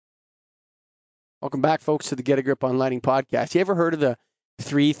Welcome back, folks, to the Get a Grip on Lighting podcast. You ever heard of the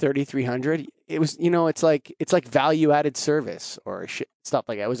 330-300? It was, it's like value-added service or stuff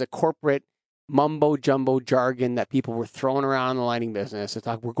like that. It was a corporate mumbo jumbo jargon that people were throwing around in the lighting business. It's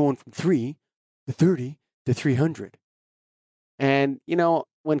like we're going from 3 to 30 to 300. And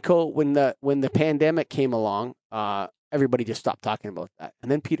when the pandemic came along, everybody just stopped talking about that.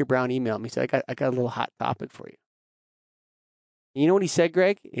 And then Peter Brown emailed me, said, I got a little hot topic for you. You know what he said,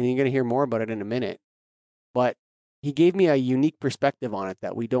 Greg? And you're going to hear more about it in a minute. But he gave me a unique perspective on it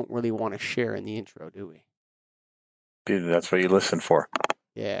that we don't really want to share in the intro, do we? That's what you listen for.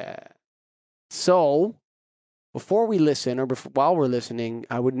 Yeah. So before we listen or while we're listening,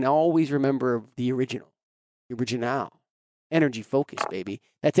 I would always remember the original. Energy Focus, baby.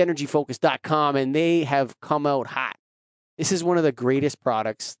 That's energyfocus.com, and they have come out hot. This is one of the greatest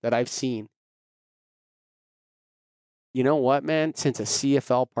products that I've seen. You know what, man? Since a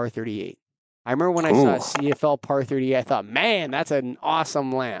CFL Par 38. I remember when I saw a CFL Par 38, I thought, man, that's an awesome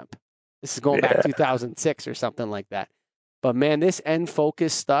lamp. This is going back 2006 or something like that. But man, this end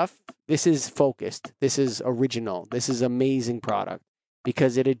focus stuff, this is focused. This is original. This is amazing product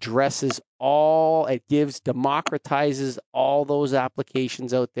because it addresses democratizes all those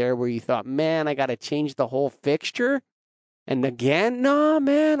applications out there where you thought, man, I got to change the whole fixture. And again, no,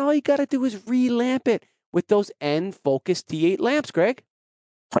 man, all you got to do is relamp it with those end focus T8 lamps, Greg.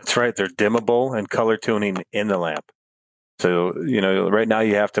 That's right. They're dimmable and color tuning in the lamp. So, right now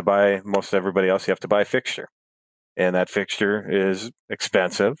you have to buy, most everybody else, you have to buy a fixture. And that fixture is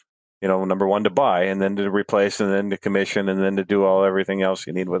expensive, number one, to buy, and then to replace, and then to commission, and then to do everything else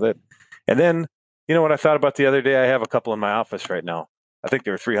you need with it. And then, what I thought about the other day, I have a couple in my office right now. I think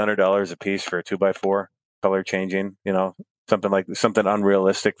they're $300 a piece for a 2x4 color changing, something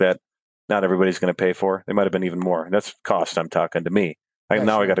unrealistic that not everybody's going to pay for. They might have been even more. That's cost I'm talking to me. I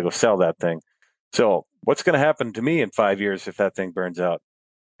got to go sell that thing. So what's going to happen to me in 5 years if that thing burns out?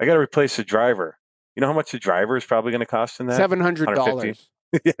 I got to replace the driver. You know how much the driver is probably going to cost in that? $700.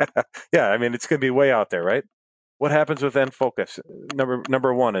 Yeah. I mean, it's going to be way out there, right? What happens with end focus?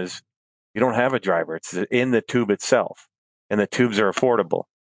 Number one is you don't have a driver. It's in the tube itself, and the tubes are affordable.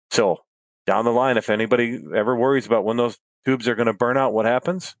 So down the line, if anybody ever worries about when those tubes are going to burn out, what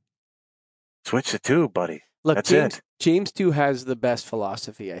happens? Switch the tube, buddy. Look, That's it. James too has the best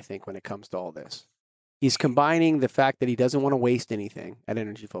philosophy, I think, when it comes to all this. He's combining the fact that he doesn't want to waste anything at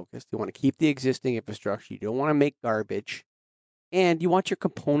Energy Focus. You want to keep the existing infrastructure. You don't want to make garbage. And you want your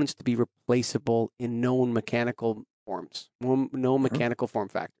components to be replaceable in known mechanical forms, known mechanical form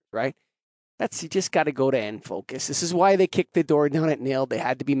factors, right? You just got to go to End Focus. This is why they kicked the door down at Nailed. They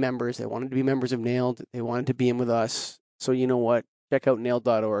had to be members. They wanted to be members of Nailed. They wanted to be in with us. So you know what? Check out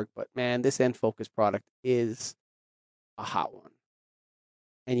nailed.org. But man, this End Focus product is a hot one.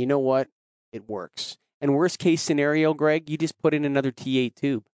 And you know what? It works. And worst case scenario, Greg, you just put in another T8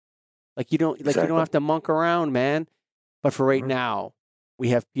 tube. You don't have to monk around, man. But for right now, we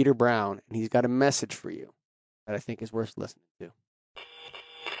have Peter Brown, and he's got a message for you that I think is worth listening to.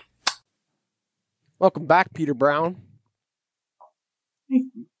 Welcome back, Peter Brown. Hey,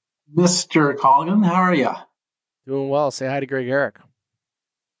 Mr. Colligan, how are you? Doing well. Say hi to Greg Eric.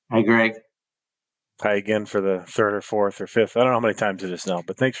 Hi, Greg. Hi again for the third or fourth or fifth. I don't know how many times it is now,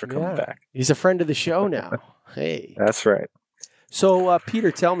 but thanks for coming back. He's a friend of the show now. Hey. That's right. So, Peter,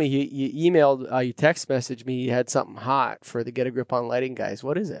 tell me, you emailed, you text messaged me, you had something hot for the Get a Grip on Lighting guys.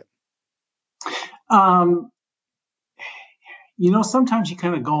 What is it? Sometimes you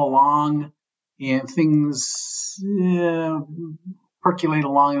kind of go along and things percolate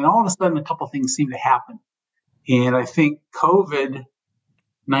along, and all of a sudden a couple things seem to happen. And I think COVID-19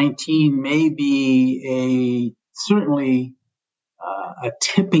 may be certainly a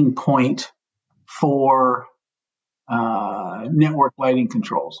tipping point for network lighting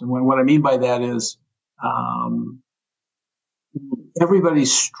controls. And what I mean by that is everybody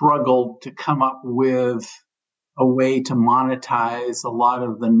struggled to come up with a way to monetize a lot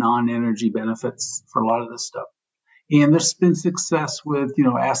of the non-energy benefits for a lot of this stuff. And there's been success with,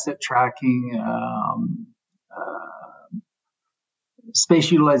 asset tracking,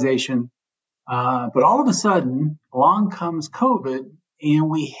 space utilization. But all of a sudden, along comes COVID, and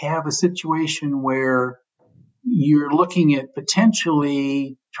we have a situation where you're looking at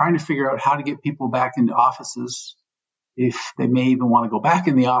potentially trying to figure out how to get people back into offices, if they may even want to go back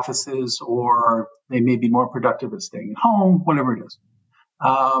in the offices, or they may be more productive at staying at home, whatever it is.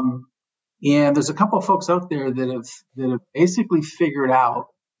 And there's a couple of folks out there that have basically figured out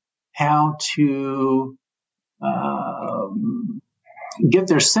how to get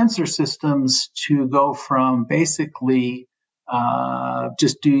their sensor systems to go from basically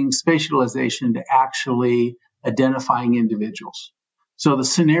just doing spatialization to actually identifying individuals. So the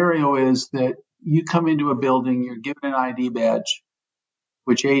scenario is that you come into a building, you're given an ID badge,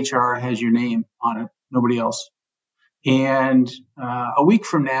 which HR has your name on it, nobody else. And a week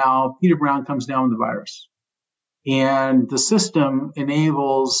from now, Peter Brown comes down with the virus. And the system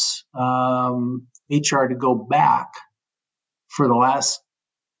enables HR to go back for the last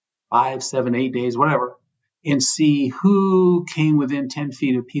 5, 7, 8 days, whatever, and see who came within 10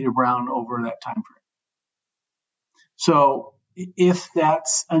 feet of Peter Brown over that time frame. So if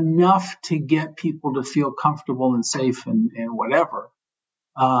that's enough to get people to feel comfortable and safe and whatever,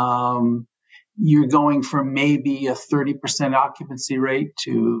 you're going from maybe a 30% occupancy rate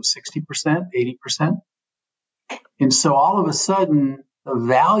to 60%, 80%. And so all of a sudden, the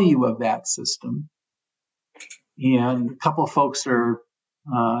value of that system, and a couple of folks are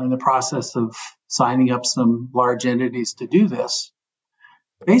in the process of signing up some large entities to do this.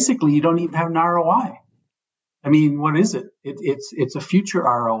 Basically, you don't even have an ROI. I mean, what is it? It's a future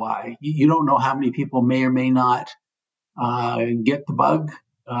ROI. You don't know how many people may or may not get the bug,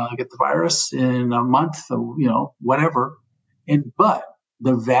 get the virus in a month, whatever. But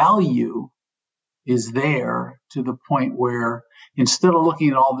the value is there to the point where instead of looking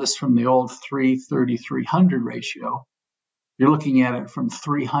at all this from the old 330-300 ratio, you're looking at it from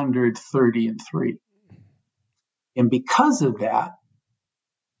 300, 30, and 3. And because of that,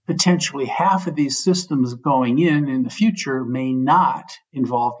 potentially half of these systems going in the future may not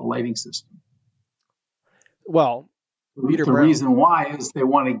involve the lighting system. Well, the reason why is they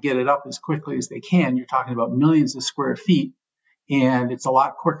want to get it up as quickly as they can. You're talking about millions of square feet, and it's a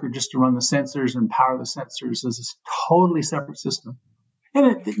lot quicker just to run the sensors and power the sensors as a totally separate system.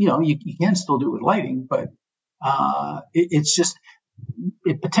 And you can still do it with lighting, but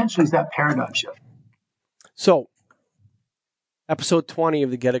it potentially is that paradigm shift. So, episode 20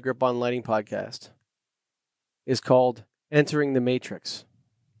 of the Get a Grip on Lighting podcast is called Entering the Matrix.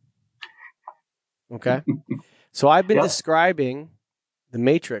 Okay? So I've been describing the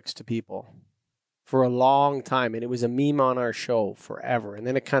Matrix to people for a long time, and it was a meme on our show forever. And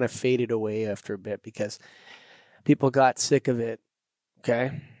then it kind of faded away after a bit because people got sick of it.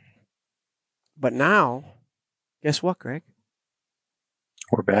 Okay? But now, guess what, Greg?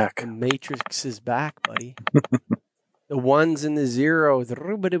 We're back. The Matrix is back, buddy. The ones and the zeros.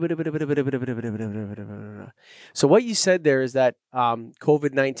 So what you said there is that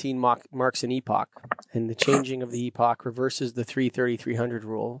COVID-19 marks an epoch, and the changing of the epoch reverses the 330-300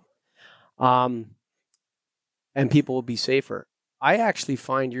 rule, and people will be safer. I actually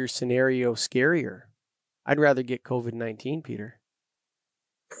find your scenario scarier. I'd rather get COVID-19, Peter.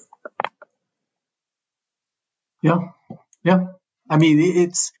 Yeah. I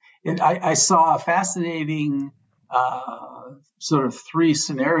mean, I saw a fascinating sort of 3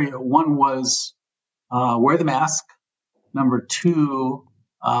 scenario. One was wear the mask. Number 2,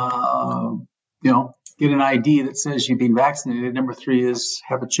 get an ID that says you've been vaccinated. Number 3 is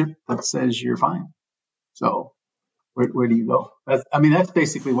have a chip that says you're fine. So where do you go? That's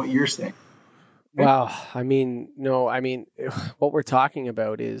basically what you're saying. Okay? Wow. What we're talking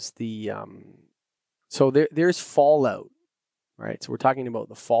about is the so there's fallout, right? So we're talking about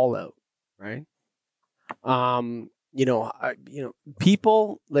the fallout, right?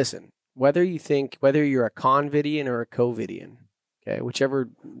 People listen, whether you're a convidian or a covidian, okay, whichever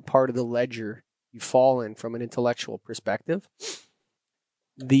part of the ledger you fall in from an intellectual perspective,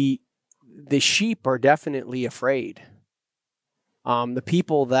 the sheep are definitely afraid. The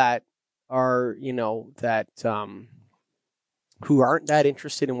people that are, who aren't that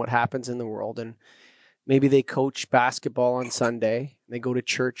interested in what happens in the world, and maybe they coach basketball on Sunday, they go to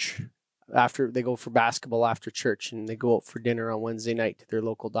church after, they go for basketball after church, and they go out for dinner on Wednesday night to their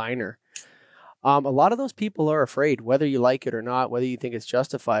local diner. A lot of those people are afraid, whether you like it or not, whether you think it's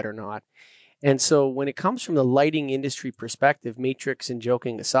justified or not. And so when it comes from the lighting industry perspective, Matrix and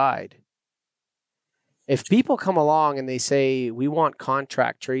joking aside, if people come along and they say, we want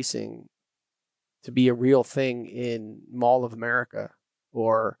contract tracing to be a real thing in Mall of America,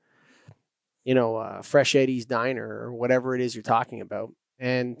 or, Fresh Eddie's Diner, or whatever it is you're talking about,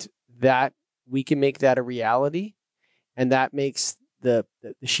 and that we can make that a reality, and that makes the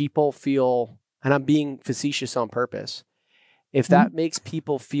sheeple feel, and I'm being facetious on purpose, if that makes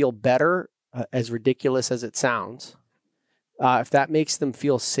people feel better, as ridiculous as it sounds, if that makes them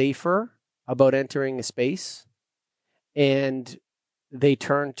feel safer about entering a space, and they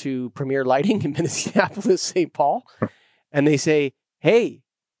turn to Premier Lighting in Minneapolis, St. Paul, and they say, hey,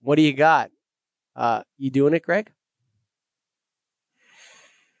 what do you got? You doing it, Greg?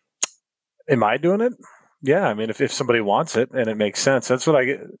 Am I doing it? Yeah, I mean, if somebody wants it and it makes sense, that's what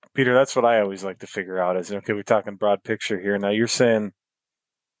Peter, that's what I always like to figure out is, okay, we're talking broad picture here. Now you're saying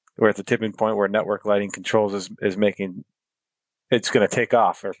we're at the tipping point where network lighting controls is making, it's going to take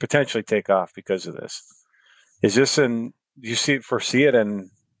off or potentially take off because of this. Is this do you foresee it in,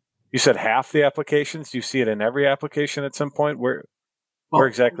 you said half the applications? Do you see it in every application at some point? Where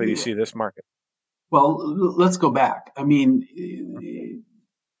exactly do you see this market? Well, let's go back. I mean,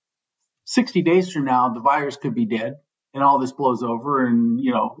 60 days from now, the virus could be dead and all this blows over and,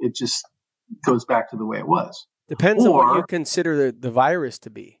 it just goes back to the way it was. Depends on what you consider the virus to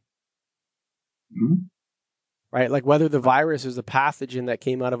be. Mm-hmm. Right? Like whether the virus is a pathogen that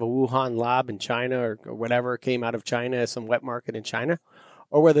came out of a Wuhan lab in China or whatever came out of China, some wet market in China,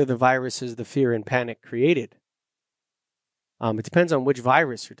 or whether the virus is the fear and panic created. It depends on which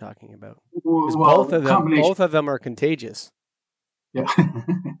virus you're talking about. Well, both of them are contagious. Yeah.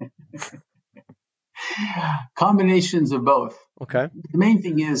 Combinations of both. Okay. The main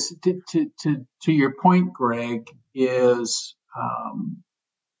thing is to your point, Greg, is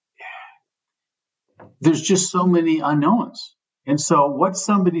there's just so many unknowns. And so what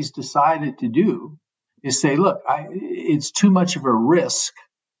somebody's decided to do is say, look, it's too much of a risk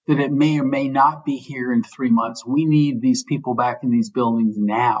that it may or may not be here in 3 months. We need these people back in these buildings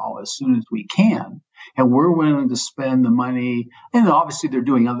now as soon as we can. And we're willing to spend the money. And obviously they're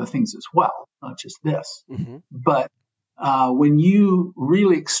doing other things as well, not just this. Mm-hmm. But when you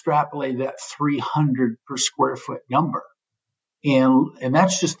really extrapolate that 300 per square foot number, and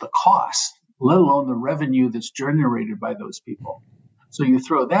that's just the cost, let alone the revenue that's generated by those people. So you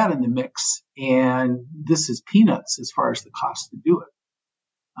throw that in the mix, and this is peanuts as far as the cost to do it.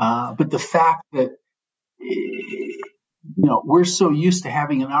 But the fact that we're so used to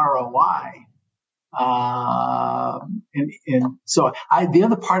having an ROI, and so the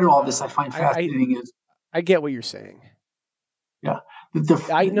other part of all this I find fascinating is I get what you're saying. Yeah.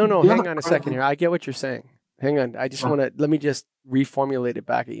 Hang on a second here. I get what you're saying. Hang on. I just let me just reformulate it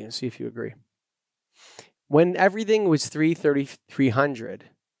back at you and see if you agree. When everything was 300,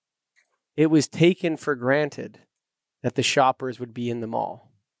 it was taken for granted that the shoppers would be in the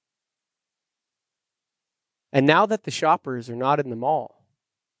mall. And now that the shoppers are not in the mall,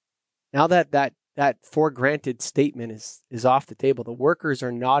 now that for granted statement is off the table, the workers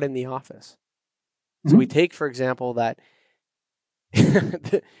are not in the office. So we take, for example, that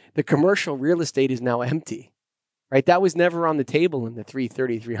the commercial real estate is now empty, right? That was never on the table in the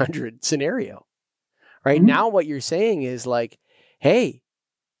 300 scenario, right? Mm-hmm. Now what you're saying is like, hey,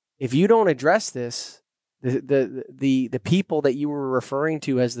 if you don't address this, the people that you were referring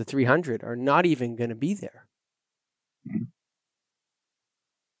to as the 300 are not even going to be there.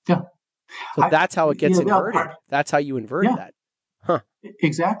 Yeah. So that's how it gets inverted. That's how you invert that. Huh.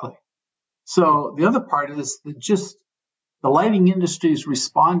 Exactly. So the other part is that just the lighting industry's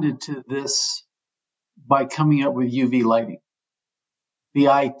responded to this by coming up with UV lighting. The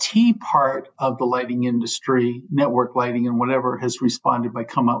IT part of the lighting industry, network lighting and whatever, has responded by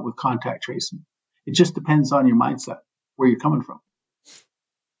coming up with contact tracing. It just depends on your mindset, where you're coming from.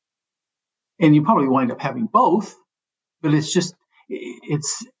 And you probably wind up having both, but it's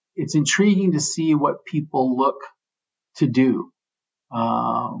intriguing to see what people look to do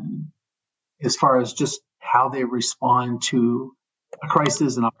as far as just how they respond to a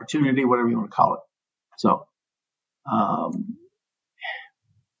crisis, an opportunity, whatever you want to call it. So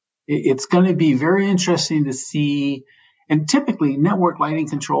it's going to be very interesting to see. And typically, network lighting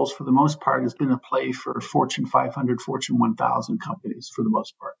controls, for the most part, has been a play for Fortune 500, Fortune 1000 companies, for the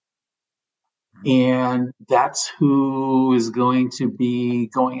most part. And that's who is going to be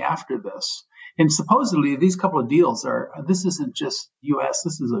going after this. And supposedly, these couple of deals this isn't just U.S.,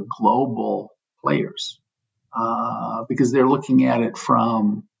 this is a global players, because they're looking at it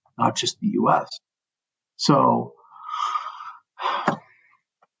from not just the U.S. So,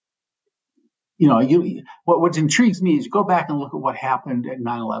 what intrigues me is you go back and look at what happened at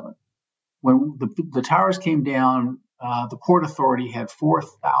 9/11. When the towers came down, the Port Authority had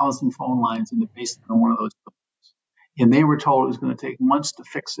 4,000 phone lines in the basement of one of those buildings. And they were told it was going to take months to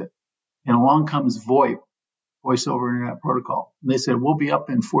fix it. And along comes VoIP, Voice over Internet Protocol. And they said, we'll be up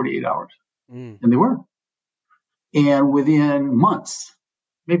in 48 hours. And they were. And within months,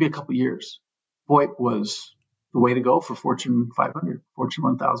 maybe a couple of years, VoIP was the way to go for Fortune 500, Fortune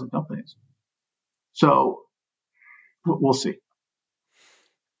 1000 companies. So we'll see.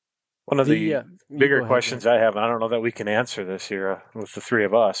 One of the bigger questions I have, and I don't know that we can answer this here with the three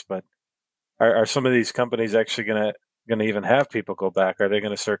of us, but are some of these companies actually going to even have people go back? Are they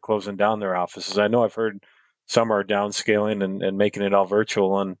going to start closing down their offices? I know I've heard some are downscaling and making it all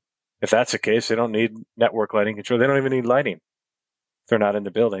virtual, and If that's the case, they don't need network lighting control. They don't even need lighting. If they're not in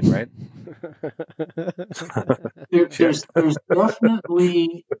the building, right? There's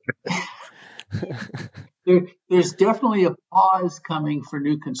definitely there's definitely a pause coming for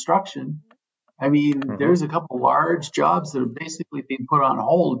new construction. I mean, there's a couple large jobs that are basically being put on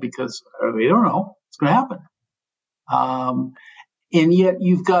hold because they don't know what's going to happen. And yet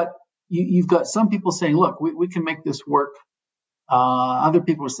you've got some people saying, look, we can make this work. Other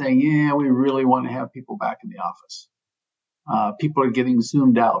people are saying, yeah, we really want to have people back in the office. People are getting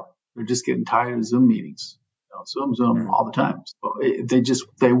zoomed out. They're just getting tired of Zoom meetings. Zoom all the time. So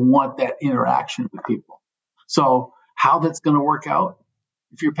they want that interaction with people. So how that's going to work out?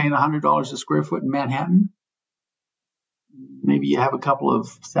 If you're paying $100 a square foot in Manhattan, maybe you have a couple of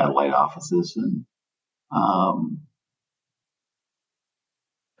satellite offices and.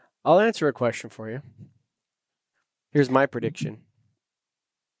 I'll answer a question for you. Here's my prediction.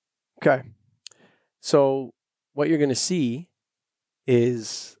 Okay. So what you're going to see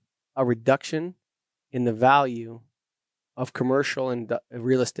is a reduction in the value of commercial and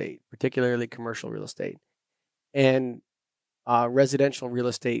real estate, particularly commercial real estate, and residential real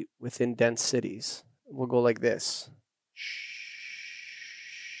estate within dense cities. We'll go like this.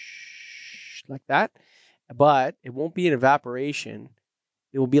 Like that. But it won't be an evaporation.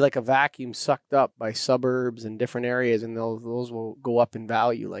 It will be like a vacuum sucked up by suburbs and different areas, and those will go up in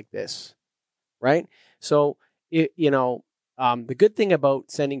value like this, right? So, the good thing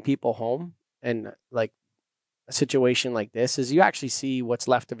about sending people home and like a situation like this is you actually see what's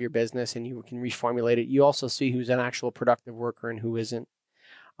left of your business and you can reformulate it. You also see who's an actual productive worker and who isn't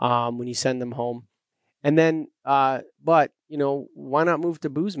when you send them home. And then, but, why not move to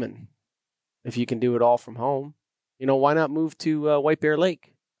Boozman if you can do it all from home? Why not move to White Bear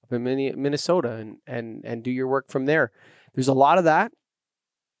Lake up in Minnesota and do your work from there? There's a lot of that.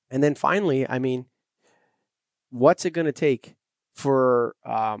 And then finally, I mean, what's it going to take for,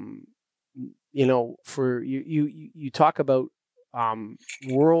 for you talk about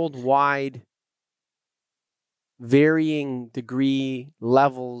worldwide varying degree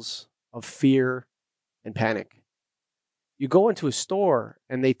levels of fear and panic. You go into a store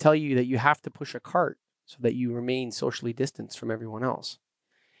and they tell you that you have to push a cart so that you remain socially distanced from everyone else.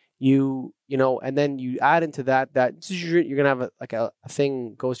 And then you add into that you're going to have a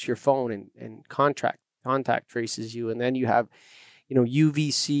thing goes to your phone and contact traces you. And then you have,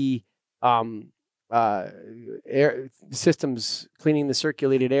 UVC air systems cleaning the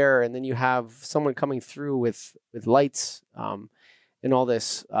circulated air. And then you have someone coming through with lights and all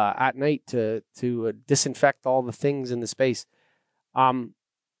this at night to disinfect all the things in the space.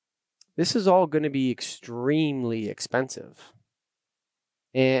 This is all going to be extremely expensive.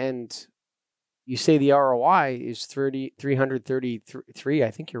 And you say the ROI is 333.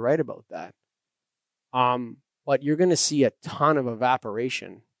 I think you're right about that. But you're going to see a ton of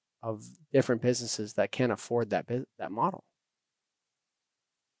evaporation of different businesses that can't afford that model.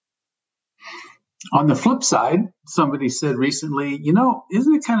 On the flip side, somebody said recently,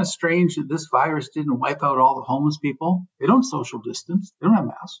 isn't it kind of strange that this virus didn't wipe out all the homeless people? They don't social distance. They don't have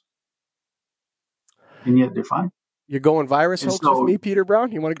masks. And yet they're fine. You're going virus hoax with me, Peter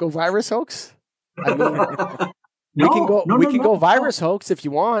Brown? You want to go virus hoax? I mean, we can go virus hoax if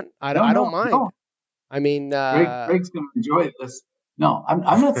you want. I don't mind. No. I mean, Greg's going to enjoy this. No,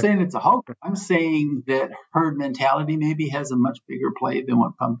 I'm not saying it's a hoax. I'm saying that herd mentality maybe has a much bigger play than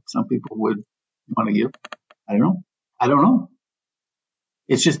what some people would want to give. I don't know.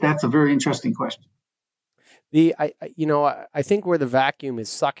 It's just that's a very interesting question. I think where the vacuum is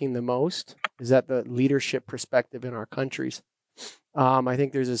sucking the most is at the leadership perspective in our countries. I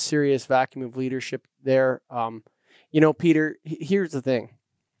think there's a serious vacuum of leadership there. Peter, here's the thing.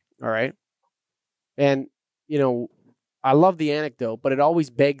 All right. And, I love the anecdote, but it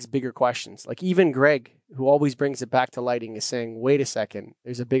always begs bigger questions. Like even Greg, who always brings it back to lighting, is saying, wait a second,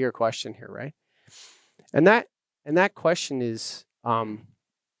 there's a bigger question here, right? And that question is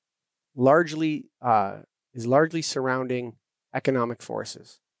largely surrounding economic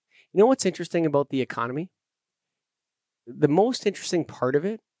forces. You know what's interesting about the economy? The most interesting part of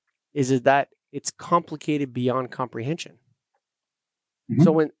it is that it's complicated beyond comprehension. Mm-hmm.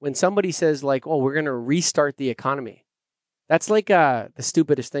 So when somebody says like, oh, we're going to restart the economy, that's like the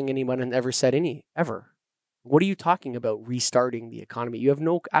stupidest thing anyone ever said ever. What are you talking about restarting the economy? You have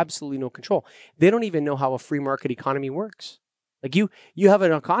absolutely no control. They don't even know how a free market economy works. Like you have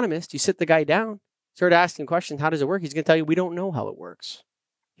an economist, you sit the guy down, start asking questions, how does it work? He's going to tell you, we don't know how it works.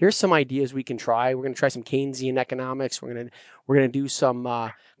 here's some ideas we can try. We're going to try some Keynesian economics. We're going to do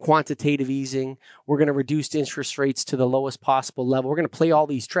some quantitative easing. We're going to reduce interest rates to the lowest possible level. We're going to play all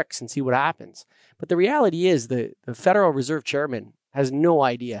these tricks and see what happens. But the reality is the Federal Reserve Chairman has no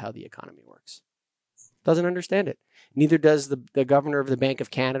idea how the economy works. Doesn't understand it. Neither does the governor of the Bank of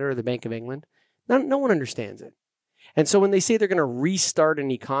Canada or the Bank of England. No one understands it. And so when they say they're going to restart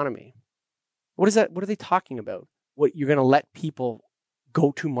an economy, what is that? What are they talking about? What, you're going to let people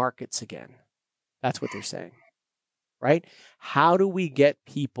go to markets again? That's what they're saying, right? How do we get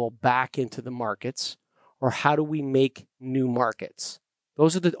people back into the markets, or how do we make new markets?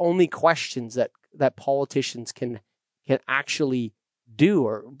 Those are the only questions that politicians can actually do,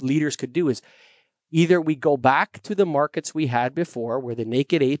 or leaders could do. Is either we go back to the markets we had before, where the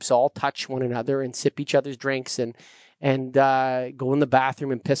naked apes all touch one another and sip each other's drinks and go in the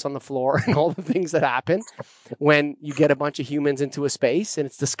bathroom and piss on the floor and all the things that happen when you get a bunch of humans into a space, and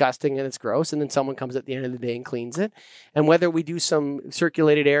it's disgusting and it's gross, and then someone comes at the end of the day and cleans it. And whether we do some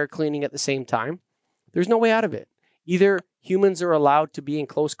circulated air cleaning at the same time, there's no way out of it. Either humans are allowed to be in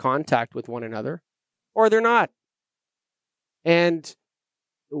close contact with one another, or they're not. And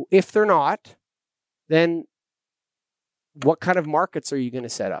if they're not, then what kind of markets are you going to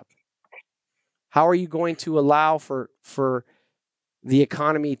set up? How are you going to allow for the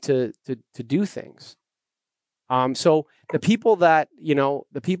economy to do things? So the people that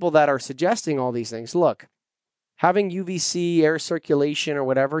are suggesting all these things, look, having UVC air circulation or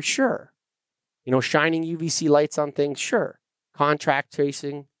whatever, sure. Shining UVC lights on things, sure. Contract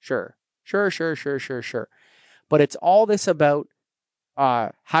tracing, sure. Sure. But it's all this about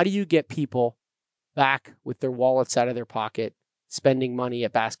how do you get people back with their wallets out of their pocket, spending money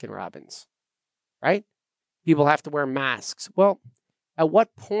at Baskin-Robbins? Right? People have to wear masks. Well, at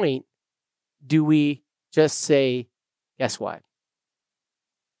what point do we just say, guess what?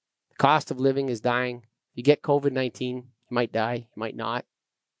 The cost of living is dying. If you get COVID-19, you might die, you might not.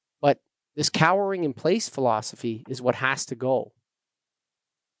 But this cowering in place philosophy is what has to go.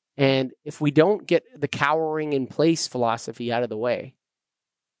 And if we don't get the cowering in place philosophy out of the way,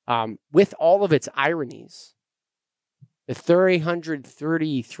 with all of its ironies, the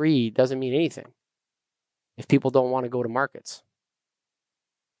 333 doesn't mean anything if people don't want to go to markets.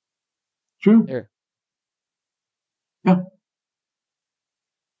 True. There. Yeah.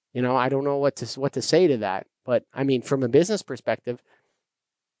 I don't know what to say to that, but I mean, from a business perspective,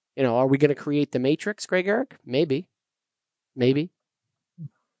 are we going to create the Matrix, Greg Eric? Maybe.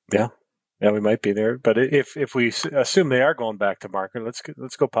 Yeah, we might be there. But if we assume they are going back to market,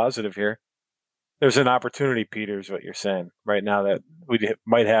 let's go positive here. There's an opportunity, Peter, is what you're saying right now that we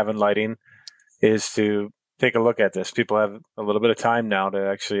might have in lighting, is to take a look at this. People have a little bit of time now to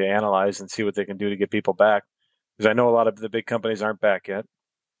actually analyze and see what they can do to get people back. Because I know a lot of the big companies aren't back yet,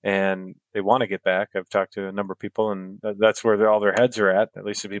 and they want to get back. I've talked to a number of people, and that's where all their heads are at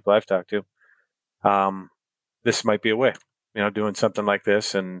least the people I've talked to. This might be a way, doing something like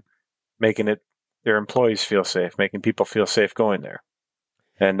this and making it their employees feel safe, making people feel safe going there.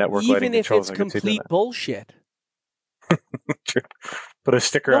 And network lighting controls. Even if it's complete bullshit. True. Put a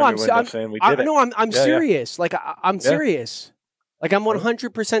sticker on your window saying we did it. No, I'm serious. Yeah. Like I'm serious. Like I'm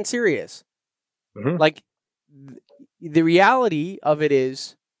 100% serious. Mm-hmm. Like the reality of it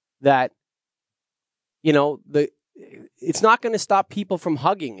is that it's not going to stop people from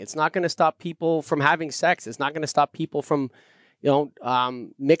hugging. It's not going to stop people from having sex. It's not going to stop people from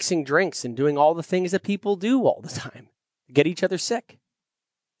mixing drinks and doing all the things that people do all the time to get each other sick.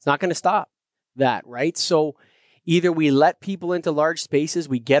 It's not going to stop that, right? So either we let people into large spaces,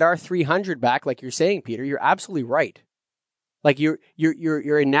 we get our 300 back, like you're saying, Peter. You're absolutely right. Like your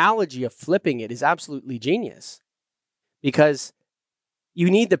analogy of flipping it is absolutely genius, because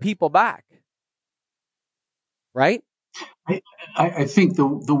you need the people back, right? I think the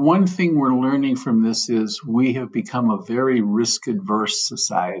one thing we're learning from this is we have become a very risk-adverse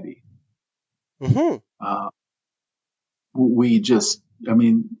society. Mm-hmm.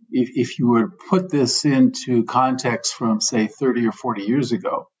 If you were to put this into context from, say, 30 or 40 years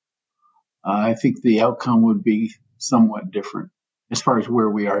ago, I think the outcome would be somewhat different as far as where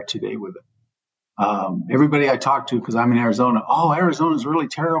we are today with it. Everybody I talk to, because I'm in Arizona, Arizona's really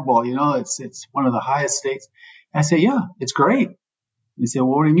terrible. It's one of the highest states. And I say, yeah, it's great. They say, well,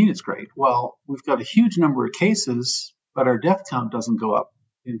 what do you mean it's great? Well, we've got a huge number of cases, but our death count doesn't go up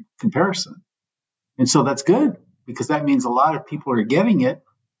in comparison. And so that's good, because that means a lot of people are getting it,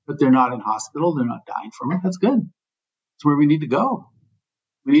 but they're not in hospital. They're not dying from it. That's good. That's where we need to go.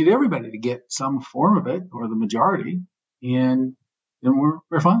 We need everybody to get some form of it, or the majority, and then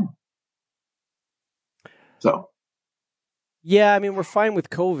we're fine. So Yeah, I mean, we're fine with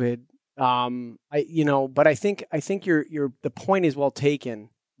COVID. But I think the point is well taken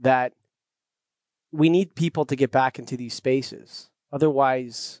that we need people to get back into these spaces.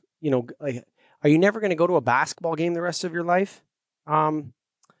 Otherwise, like, are you never going to go to a basketball game the rest of your life?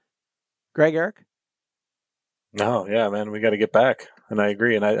 Greg, Eric? No, yeah, man, we got to get back, and I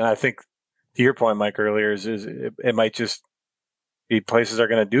agree. And I think to your point, Mike, earlier is it might just be places are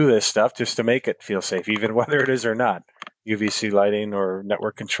going to do this stuff just to make it feel safe, even whether it is or not. UVC lighting or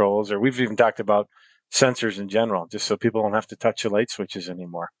network controls, or we've even talked about sensors in general, just so people don't have to touch the light switches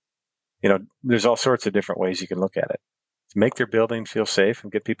anymore. There's all sorts of different ways you can look at it to make their building feel safe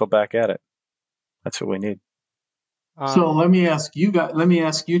and get people back at it. That's what we need. So let me ask you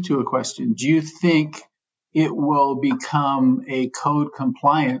two a question. Do you think it will become a code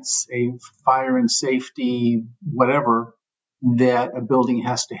compliance, a fire and safety, whatever, that a building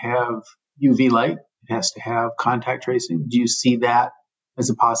has to have UV light, it has to have contact tracing? Do you see that as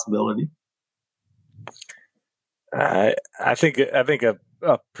a possibility? I think a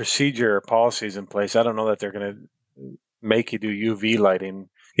procedure or policy is in place. I don't know that they're going to make you do UV lighting.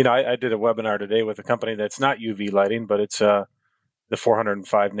 I did a webinar today with a company that's not UV lighting, but it's the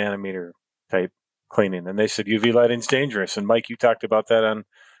 405 nanometer type cleaning, and they said UV lighting's dangerous. And Mike, you talked about that on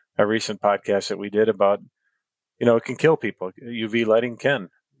a recent podcast that we did about it can kill people. UV lighting can.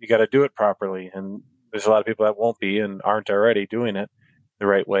 You got to do it properly, and there's a lot of people that won't be and aren't already doing it the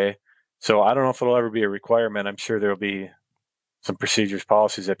right way. So I don't know if it'll ever be a requirement. I'm sure there'll be some procedures,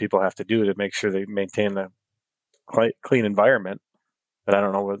 policies that people have to do to make sure they maintain the clean environment. But I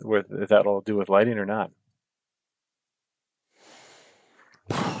don't know if that'll do with lighting or not.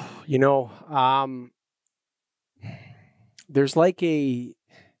 There's the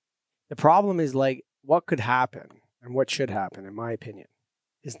problem is like what could happen and what should happen, in my opinion,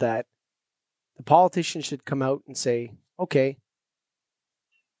 is that the politicians should come out and say, okay,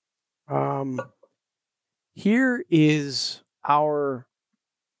 here is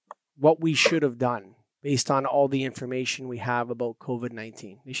what we should have done based on all the information we have about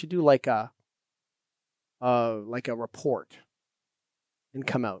COVID-19. They should do like a report and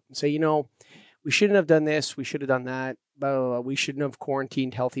come out and say, we shouldn't have done this, we should have done that, blah, blah, blah. We shouldn't have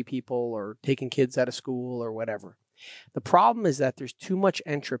quarantined healthy people or taken kids out of school or whatever. The problem is that there's too much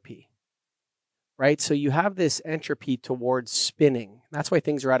entropy, right? So you have this entropy towards spinning. That's why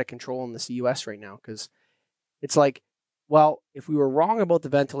things are out of control in the US right now, because it's like, well, if we were wrong about the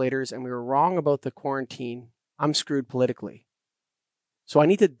ventilators and we were wrong about the quarantine, I'm screwed politically. So I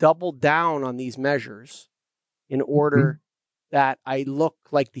need to double down on these measures in order that I look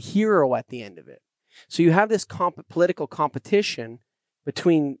like the hero at the end of it. So you have this political competition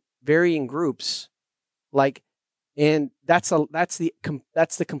between varying groups, and that's the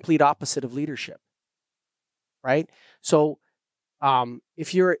complete opposite of leadership, right? So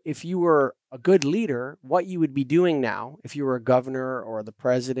if you were a good leader, what you would be doing now, if you were a governor or the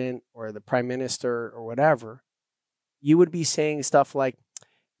president or the prime minister or whatever, you would be saying stuff like,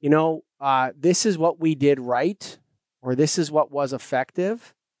 this is what we did right, or this is what was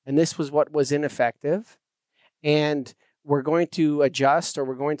effective, and this was what was ineffective, and we're going to adjust, or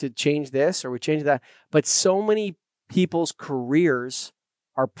we're going to change this, or we change that. But so many people's careers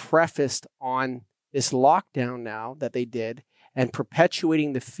are prefaced on this lockdown now that they did, and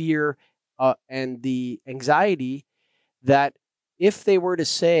perpetuating the fear and the anxiety that if they were to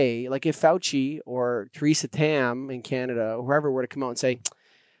say, like if Fauci or Theresa Tam in Canada, or whoever were to come out and say,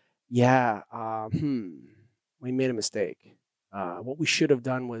 yeah, we made a mistake. What we should have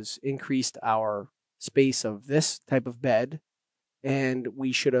done was increased our space of this type of bed, and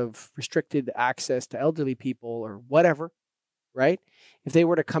we should have restricted access to elderly people or whatever, right? If they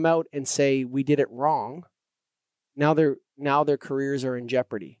were to come out and say we did it wrong, now their careers are in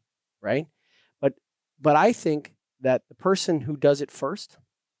jeopardy, right? But I think that the person who does it first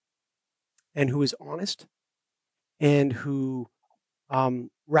and who is honest and who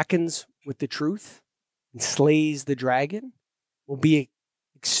reckons with the truth and slays the dragon will be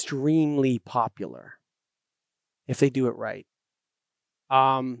extremely popular if they do it right.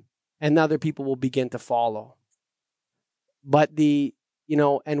 And other people will begin to follow. But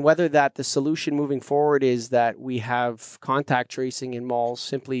and whether that the solution moving forward is that we have contact tracing in malls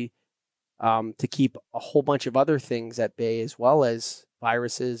simply to keep a whole bunch of other things at bay, as well as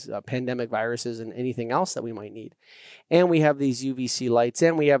viruses, pandemic viruses, and anything else that we might need. And we have these UVC lights,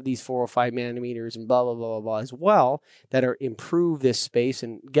 and we have these 405 nanometers and blah, blah, blah, blah, blah as well that are improve this space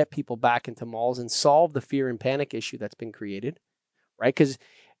and get people back into malls and solve the fear and panic issue that's been created, right? Because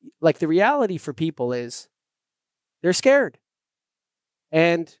the reality for people is they're scared.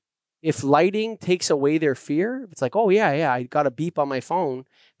 And if lighting takes away their fear, it's like, oh yeah, I got a beep on my phone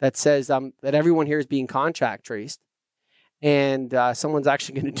that says that everyone here is being contact traced, and someone's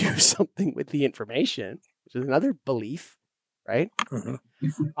actually going to do something with the information, which is another belief, right?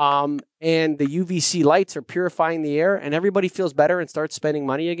 Mm-hmm. And the UVC lights are purifying the air, and everybody feels better and starts spending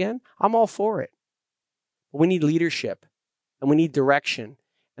money again. I'm all for it. But we need leadership, and we need direction,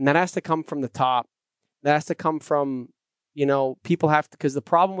 and that has to come from the top. That has to come from, people have to, because the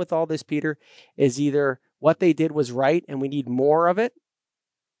problem with all this, Peter, is either what they did was right and we need more of it,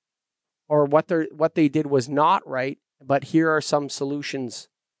 or what they did was not right, but here are some solutions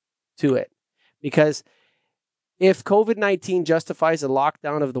to it. Because if COVID-19 justifies a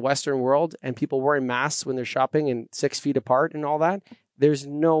lockdown of the Western world and people wearing masks when they're shopping and 6 feet apart and all that, there's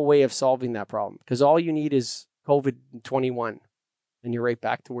no way of solving that problem, because all you need is COVID-21 and you're right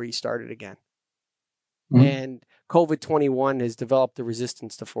back to where you started again. Mm-hmm. And COVID-21 has developed the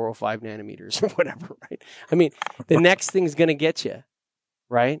resistance to 405 nanometers or whatever, right? I mean, the next thing's going to get you,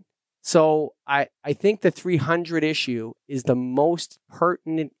 right? So I think the 300 issue is the most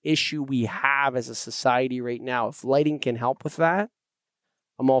pertinent issue we have as a society right now. If lighting can help with that,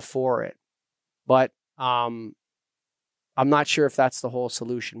 I'm all for it. But I'm not sure if that's the whole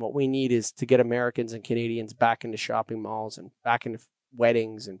solution. What we need is to get Americans and Canadians back into shopping malls and back into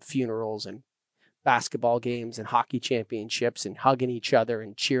weddings and funerals and basketball games and hockey championships and hugging each other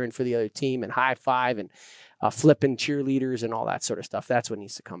and cheering for the other team and high five and flipping cheerleaders and all that sort of stuff. That's what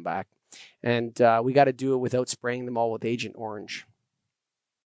needs to come back. And we got to do it without spraying them all with Agent Orange.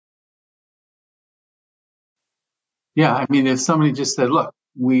 Yeah, I mean, if somebody just said, look,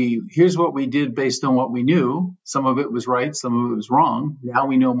 here's what we did based on what we knew. Some of it was right, some of it was wrong. Now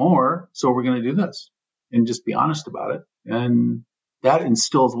we know more, so we're going to do this. And just be honest about it. And that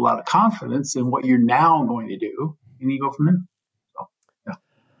instills a lot of confidence in what you're now going to do. And you go from there. So, yeah.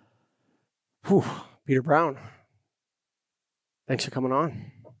 Whew. Peter Brown, thanks for coming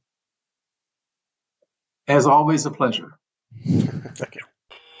on. As always, a pleasure. Thank you.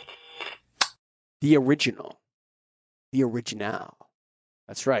 The original.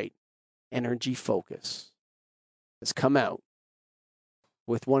 That's right. Energy Focus has come out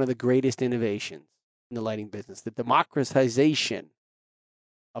with one of the greatest innovations in the lighting business, the democratization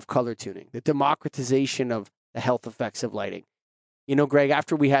of color tuning, the democratization of the health effects of lighting. Greg,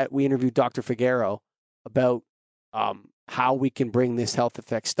 after we interviewed Dr. Figueroa about how we can bring this health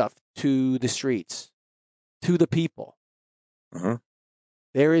effect stuff to the streets, to the people. Mm-hmm.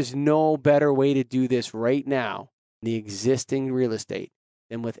 There is no better way to do this right now in the existing real estate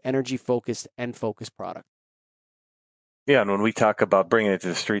than with energy-focused and focused product. Yeah, and when we talk about bringing it to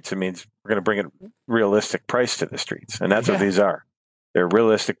the streets, it means we're going to bring a realistic price to the streets. And that's what these are. They're a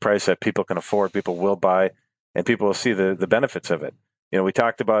realistic price that people can afford, people will buy, and people will see the benefits of it. We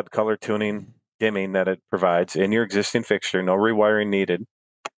talked about color tuning, dimming that it provides in your existing fixture, no rewiring needed,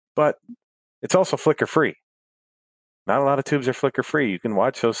 but it's also flicker free. Not a lot of tubes are flicker free. You can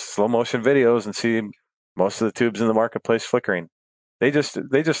watch those slow motion videos and see most of the tubes in the marketplace flickering. They just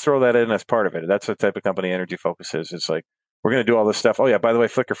throw that in as part of it. That's the type of company Energy Focus is. It's like, we're going to do all this stuff. Oh yeah, by the way,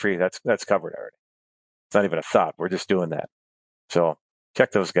 flicker free, that's covered already. It's not even a thought. We're just doing that. So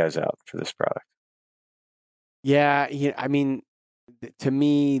check those guys out for this product. Yeah, I mean, to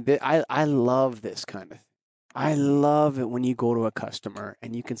me, I love this kind of thing. I love it when you go to a customer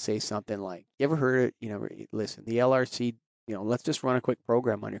and you can say something like, you ever heard it? Listen, the LRC, let's just run a quick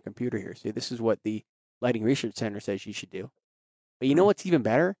program on your computer here. See, this is what the Lighting Research Center says you should do. But you know what's even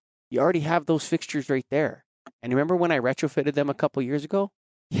better? You already have those fixtures right there. And remember when I retrofitted them a couple years ago?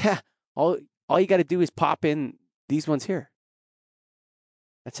 Yeah, all you got to do is pop in these ones here.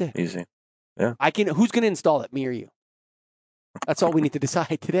 That's it. Easy. Yeah. Who's going to install it, me or you? That's all we need to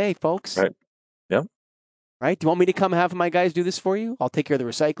decide today, folks. Right. Yep. Right? Do you want me to come have my guys do this for you? I'll take care of the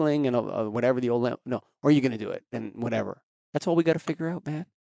recycling and whatever the old no. Or are you going to do it? And whatever. That's all we got to figure out, man.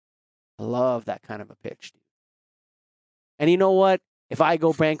 I love that kind of a pitch, dude. And you know what? If I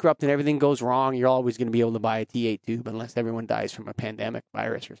go bankrupt and everything goes wrong, you're always going to be able to buy a T8 tube unless everyone dies from a pandemic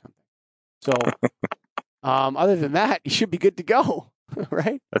virus or something. So, other than that, you should be good to go,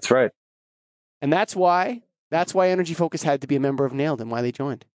 right? That's right. And that's why Energy Focus had to be a member of NAILD and why they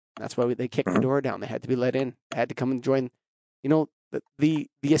joined. That's why they kicked the door down. They had to be let in. They had to come and join, the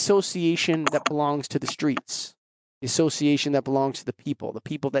association that belongs to the streets. The association that belongs to the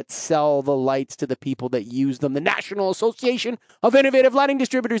people that sell the lights to the people that use them, the National Association of Innovative Lighting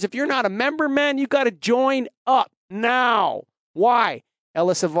Distributors. If you're not a member, man, you got to join up now. Why?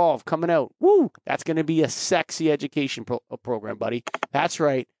 Ellis Evolve coming out. Woo! That's going to be a sexy education program, buddy. That's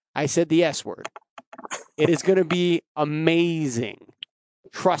right. I said the S word. It is going to be amazing.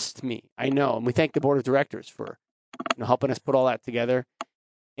 Trust me, I know. And we thank the board of directors for helping us put all that together.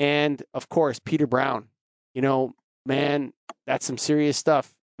 And of course, Peter Brown. Man, that's some serious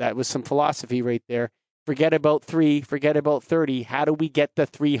stuff. That was some philosophy right there. Forget about 3, forget about 30. How do we get the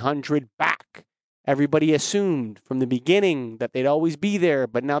 300 back? Everybody assumed from the beginning that they'd always be there,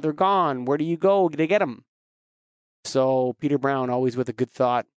 but now they're gone. Where do you go to get them? So Peter Brown, always with a good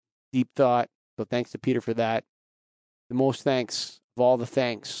thought, deep thought. So thanks to Peter for that. The most thanks of all the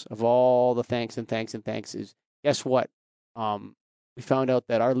thanks is, guess what? We found out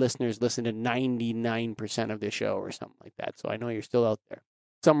that our listeners listen to 99% of the show or something like that. So I know you're still out there.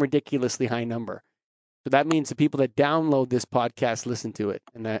 Some ridiculously high number. So that means the people that download this podcast listen to it.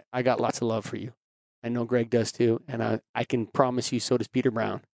 And I got lots of love for you. I know Greg does too. And I can promise you so does Peter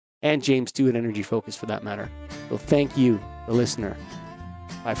Brown. And James too at Energy Focus for that matter. So thank you, the listener.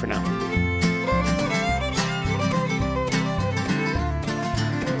 Bye for now.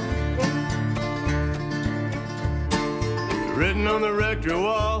 Written on the rectory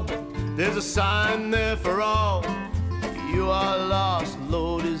wall, there's a sign there for all. If you are lost, the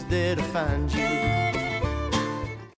Lord is there to find you.